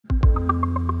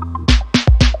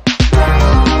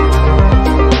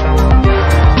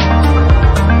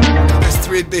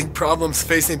big problems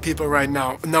facing people right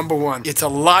now. Number one, it's a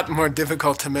lot more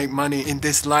difficult to make money in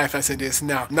this life as it is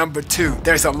now. Number two,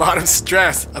 there's a lot of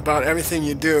stress about everything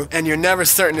you do, and you're never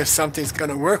certain if something's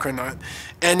gonna work or not.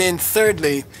 And then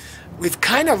thirdly, we've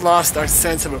kind of lost our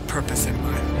sense of a purpose in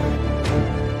life.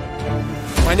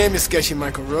 My name is Geshe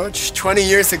Michael Roach. 20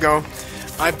 years ago,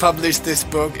 I published this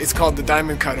book. It's called The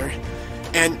Diamond Cutter.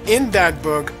 And in that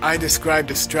book, I described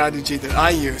a strategy that I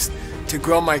used to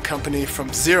grow my company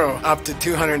from zero up to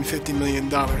 $250 million.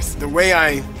 The way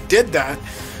I did that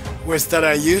was that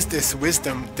I used this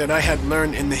wisdom that I had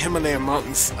learned in the Himalaya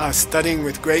mountains, studying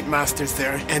with great masters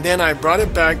there. And then I brought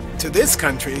it back to this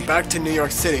country, back to New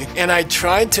York City. And I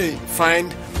tried to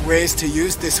find ways to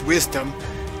use this wisdom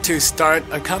to start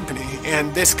a company.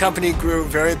 And this company grew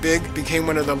very big, became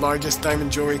one of the largest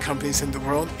diamond jewelry companies in the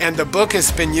world. And the book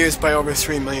has been used by over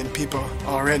 3 million people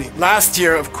already. Last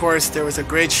year, of course, there was a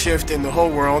great shift in the whole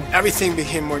world. Everything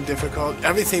became more difficult.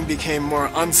 Everything became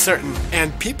more uncertain.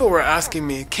 And people were asking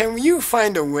me, can you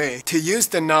find a way to use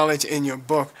the knowledge in your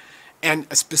book and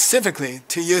specifically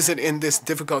to use it in this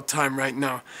difficult time right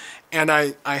now? And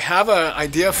I have an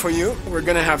idea for you. We're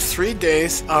going to have 3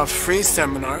 days of free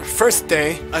seminar. First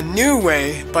day, a new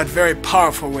way, but very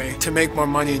powerful way to make more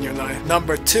money in your life.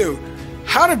 Number two,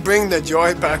 how to bring the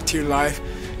joy back to your life,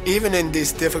 even in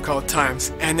these difficult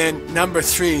times. And then number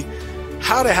three,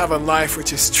 how to have a life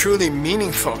which is truly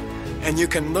meaningful. And you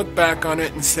can look back on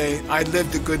it and say, I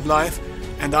lived a good life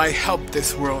and I helped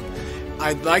this world.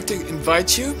 I'd like to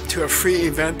invite you to a free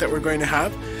event that we're going to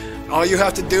have. All you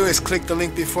have to do is click the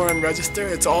link before and register.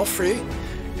 It's all free.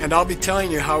 And I'll be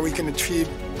telling you how we can achieve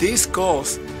these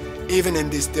goals even in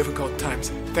these difficult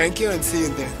times. Thank you and see you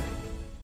then.